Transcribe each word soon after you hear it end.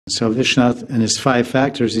So Vishwanath, in his 5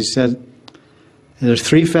 factors, he said, there's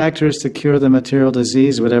 3 factors to cure the material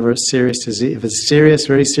disease, whatever serious disease. If it's serious,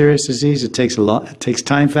 very serious disease, it takes it takes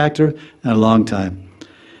time factor and a long time.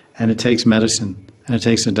 And it takes medicine, and it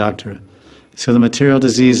takes a doctor. So the material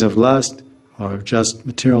disease of lust, or just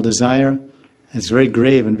material desire, is very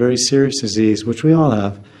grave and very serious disease, which we all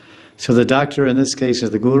have. So the doctor in this case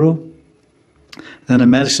is the guru. Then the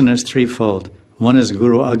medicine is threefold. One is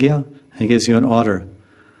Guru Agya, he gives you an order.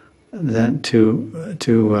 Then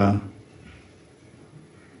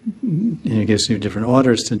he gives you different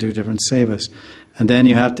orders to do different sevas. And then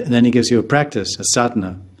then he gives you a practice, a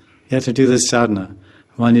sadhana. You have to do this sadhana.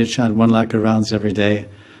 You chant 1 lakh rounds every day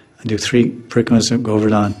and do 3 parikramas of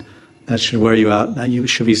Govardhan. That should wear you out. Now you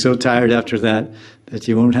should be so tired after that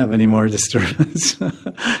you won't have any more disturbance.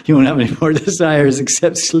 You won't have any more desires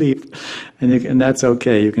except sleep. And that's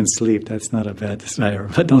okay. You can sleep. That's not a bad desire.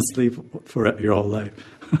 But don't sleep for your whole life.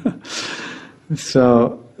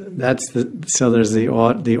 So there's the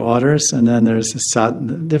orders, and then there's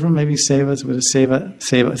different maybe sevas with a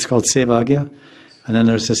seva. It's called sevagya, and then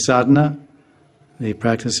there's the sadhana, the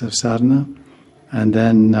practice of sadhana, and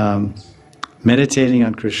then meditating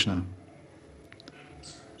on Krishna.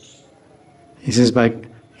 He says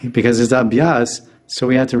because it's abhyas, so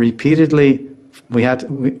we have to repeatedly.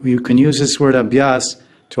 You can use this word abhyas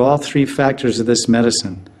to all 3 factors of this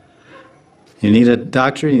medicine. You need a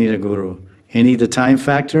doctor, you need a guru. You need the time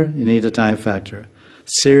factor, you need a time factor.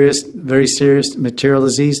 Serious, very serious material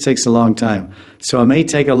disease takes a long time. So it may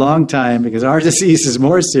take a long time because our disease is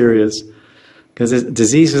more serious. Because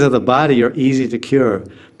diseases of the body are easy to cure,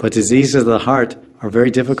 but diseases of the heart are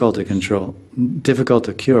very difficult to control, difficult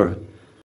to cure.